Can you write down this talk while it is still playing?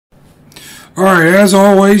Alright, as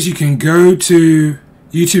always, you can go to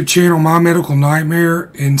YouTube channel My Medical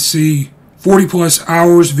Nightmare and see 40 plus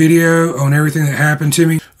hours video on everything that happened to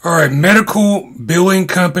me. Alright, medical billing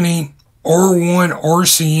company R1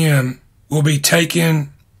 RCM will be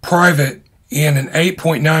taken private in an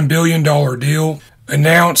 $8.9 billion deal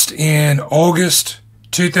announced in August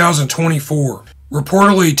 2024.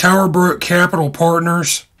 Reportedly, Towerbrook Capital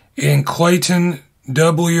Partners and Clayton,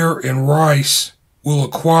 W. and Rice will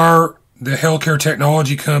acquire the healthcare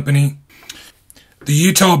technology company. The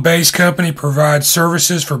Utah-based company provides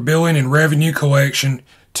services for billing and revenue collection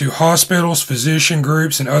to hospitals, physician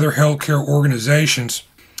groups, and other healthcare organizations.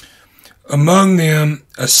 Among them,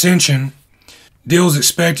 Ascension. Deal is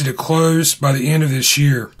expected to close by the end of this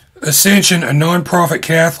year. Ascension, a nonprofit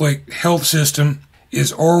Catholic health system,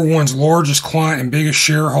 is R1's largest client and biggest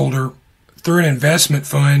shareholder through an investment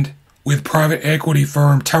fund with private equity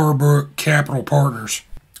firm Towerbrook Capital Partners.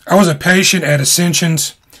 I was a patient at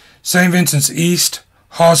Ascension's St. Vincent's East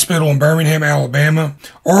Hospital in Birmingham, Alabama.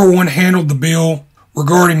 R1 handled the bill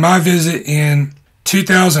regarding my visit in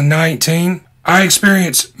 2019. I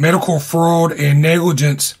experienced medical fraud and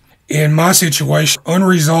negligence in my situation,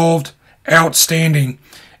 unresolved, outstanding,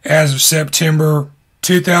 as of September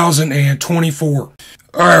 2024.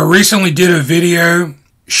 I recently did a video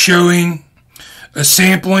showing a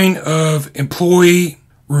sampling of employee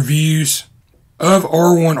reviews of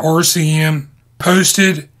R1 RCM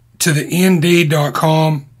posted to the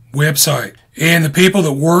Indeed.com website. And the people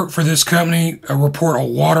that work for this company report a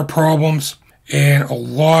lot of problems and a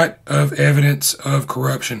lot of evidence of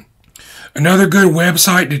corruption. Another good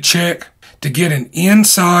website to check to get an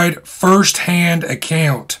inside first-hand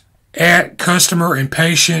account at customer and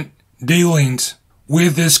patient dealings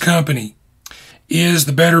with this company is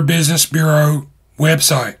the Better Business Bureau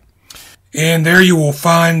website. And there you will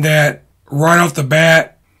find that right off the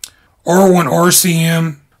bat, R1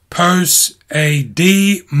 RCM posts a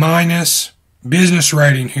D- business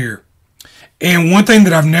rating here. And one thing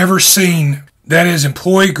that I've never seen, that is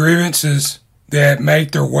employee grievances that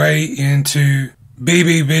make their way into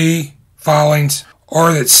BBB filings,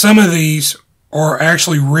 are that some of these are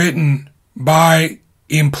actually written by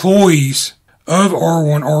employees of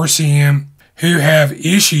R1 RCM who have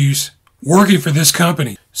issues working for this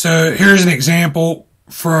company. So here's an example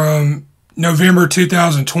from November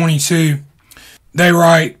 2022. They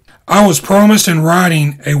write, I was promised in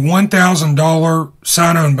writing a $1,000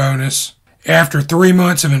 sign-on bonus after 3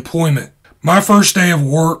 months of employment. My first day of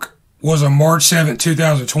work was on March 7,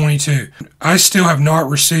 2022. I still have not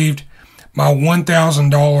received my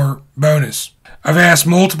 $1,000 bonus. I've asked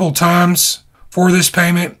multiple times for this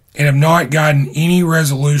payment and have not gotten any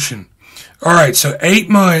resolution. Alright, so 8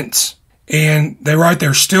 months, and they write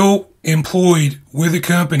they're still employed with the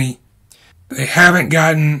company. They haven't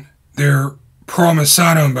gotten their promised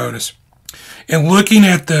sign-on bonus. And looking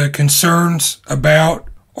at the concerns about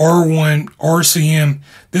R1 RCM,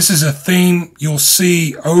 this is a theme you'll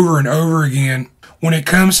see over and over again when it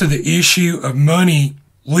comes to the issue of money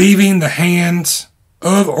leaving the hands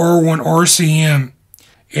of R1 RCM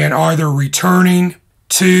and either returning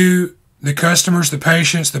to the customers, the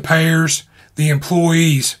patients, the payers, the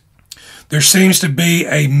employees. There seems to be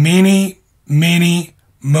a many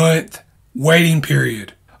month waiting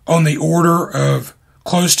period on the order of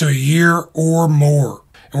close to a year or more.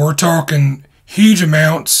 And we're talking huge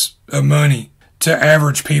amounts of money to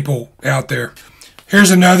average people out there.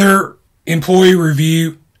 Here's another employee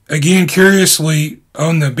review, again curiously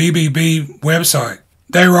on the BBB website.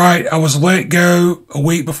 They write, I was let go a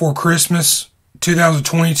week before Christmas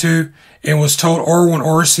 2022 and was told R1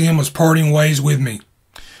 RCM was parting ways with me.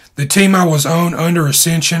 The team I was on under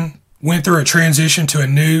Ascension went through a transition to a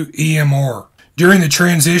new EMR. During the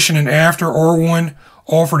transition and after, R1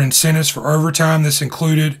 offered incentives for overtime. This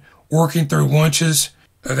included working through lunches,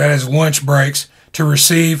 that is lunch breaks, to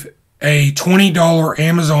receive a $20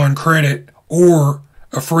 Amazon credit or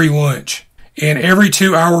a free lunch. And every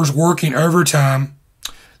 2 hours working overtime,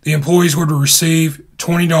 the employees would receive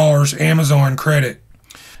 $20 Amazon credit.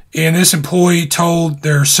 And this employee told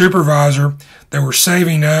their supervisor they were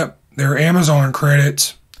saving up their Amazon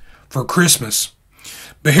credits for Christmas.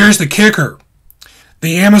 But here's the kicker.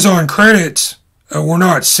 The Amazon credits were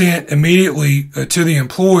not sent immediately to the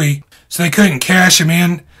employee, so they couldn't cash them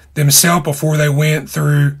in themselves before they went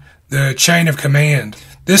through the chain of command.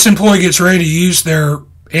 This employee gets ready to use their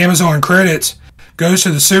Amazon credits, goes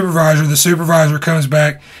to the supervisor comes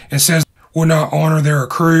back and says will not honor their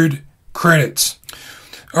accrued credits.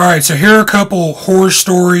 Alright, so here are a couple horror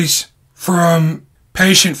stories from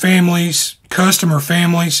patient families, customer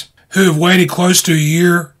families, who have waited close to a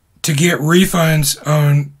year to get refunds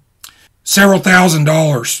on several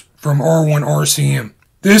 $1,000s from R1 RCM.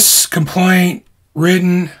 This complaint,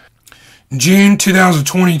 written June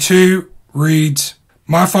 2022, reads,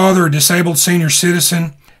 "My father, a disabled senior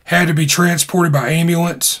citizen, had to be transported by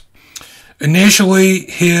ambulance. Initially,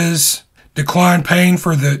 his declined paying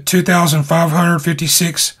for the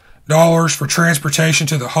 $2,556 for transportation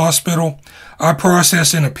to the hospital. I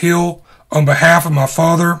processed an appeal on behalf of my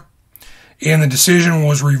father, and the decision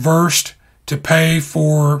was reversed to pay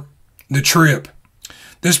for the trip.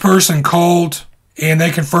 This person called, and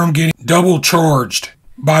they confirmed getting double charged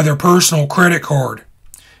by their personal credit card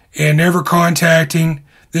and never contacting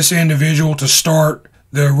this individual to start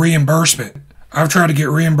the reimbursement. I've tried to get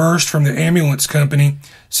reimbursed from the ambulance company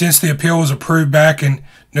since the appeal was approved back in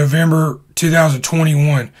November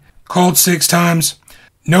 2021. Called 6 times.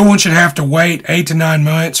 No one should have to wait 8 to 9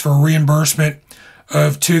 months for a reimbursement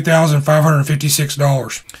of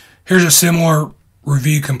 $2,556. Here's a similar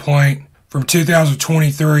review complaint from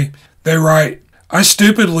 2023. They write, "I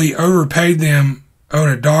stupidly overpaid them on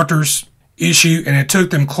a doctor's issue, and it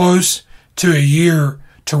took them close to a year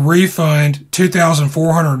to refund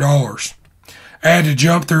 $2,400. I had to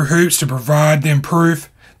jump through hoops to provide them proof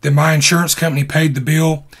that my insurance company paid the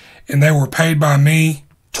bill, and they were paid by me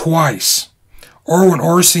twice. R1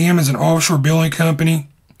 RCM is an offshore billing company.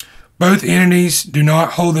 Both entities do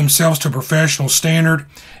not hold themselves to a professional standard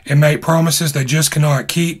and make promises they just cannot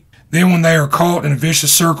keep. Then when they are caught in a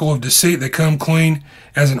vicious circle of deceit, they come clean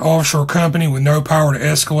as an offshore company with no power to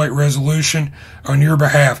escalate resolution on your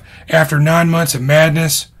behalf. After 9 months of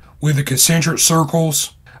madness with the concentric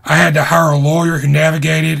circles, I had to hire a lawyer who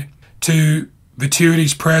navigated to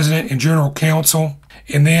Vituity's president and general counsel,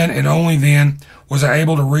 and then and only then was I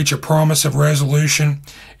able to reach a promise of resolution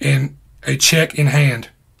and a check in hand."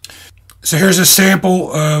 So here's a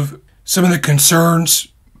sample of some of the concerns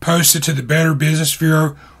posted to the Better Business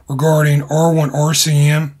Bureau regarding R1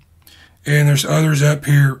 RCM, and there's others up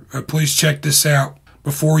here. Please check this out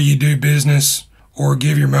before you do business or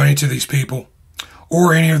give your money to these people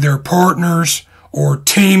or any of their partners or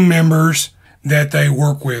team members that they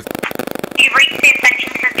work with. You've reached the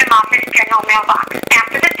Ascension System Office General Mailbox.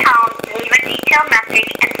 After the tone, leave a detailed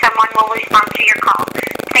message and someone will respond to your call.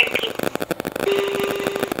 Thank you.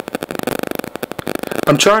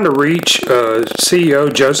 I'm trying to reach CEO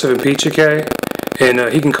Joseph Mpichike,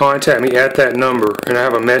 and he can contact me at that number, and I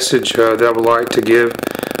have a message that I would like to give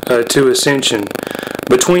to Ascension.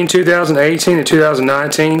 Between 2018 and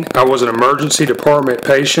 2019, I was an emergency department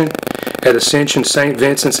patient at Ascension St.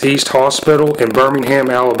 Vincent's East Hospital in Birmingham,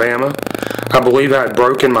 Alabama. I believe I had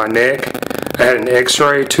broken my neck. I had an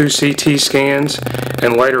x-ray, 2 CT scans,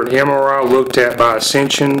 and later an MRI looked at by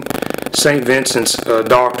Ascension St. Vincent's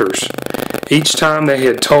doctors. Each time they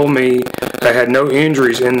had told me I had no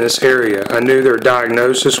injuries in this area, I knew their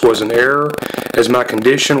diagnosis was an error as my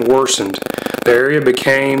condition worsened. The area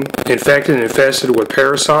became infected and infested with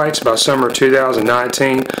parasites. By summer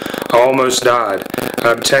 2019, I almost died.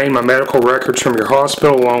 I obtained my medical records from your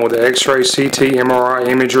hospital along with the x-ray, CT, MRI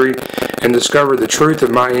imagery, and discovered the truth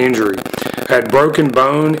of my injury. I had broken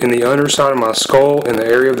bone in the underside of my skull in the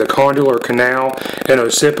area of the condylar canal and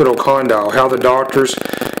occipital condyle. How the doctors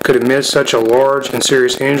could have missed such a large and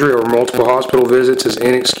serious injury over multiple hospital visits is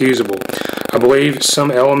inexcusable. I believe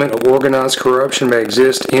some element of organized corruption may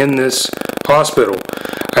exist in this hospital.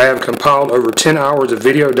 I have compiled over 10 hours of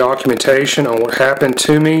video documentation on what happened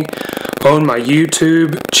to me on my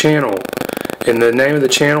YouTube channel, and the name of the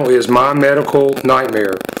channel is My Medical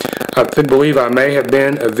Nightmare. I believe I may have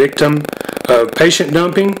been a victim of patient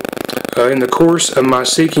dumping in the course of my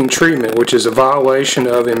seeking treatment, which is a violation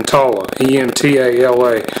of EMTALA,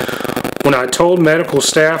 E-M-T-A-L-A. When I told medical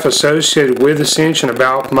staff associated with Ascension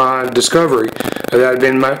about my discovery that I had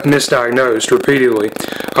been misdiagnosed repeatedly,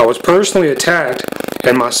 I was personally attacked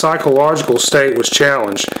and my psychological state was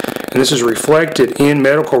challenged, and this is reflected in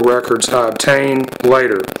medical records I obtained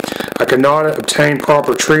later. I could not obtain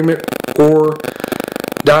proper treatment or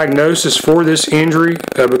diagnosis for this injury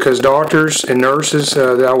because doctors and nurses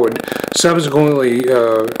that I would subsequently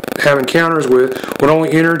have encounters with would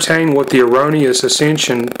only entertain what the erroneous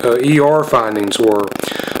Ascension ER findings were.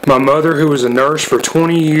 My mother, who was a nurse for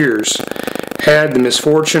 20 years, had the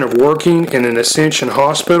misfortune of working in an Ascension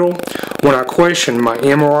hospital. When I questioned my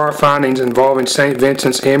MRI findings involving St.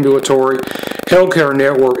 Vincent's Ambulatory Healthcare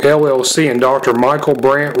Network LLC and Dr. Michael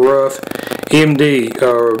Brandt Ruff, MD,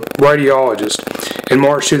 radiologist, in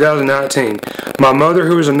March 2019. My mother,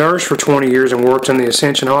 who was a nurse for 20 years and worked in the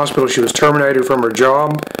Ascension Hospital, she was terminated from her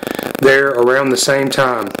job there around the same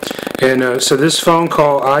time. And so this phone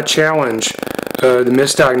call, I challenge the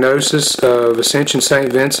misdiagnosis of Ascension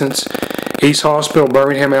St. Vincent's East Hospital,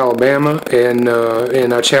 Birmingham, Alabama, and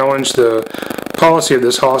I challenge the policy of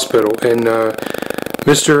this hospital. And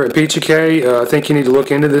Mr. Pichike, I think you need to look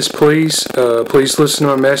into this, please. Please listen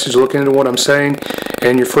to my message, look into what I'm saying,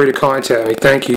 and you're free to contact me. Thank you.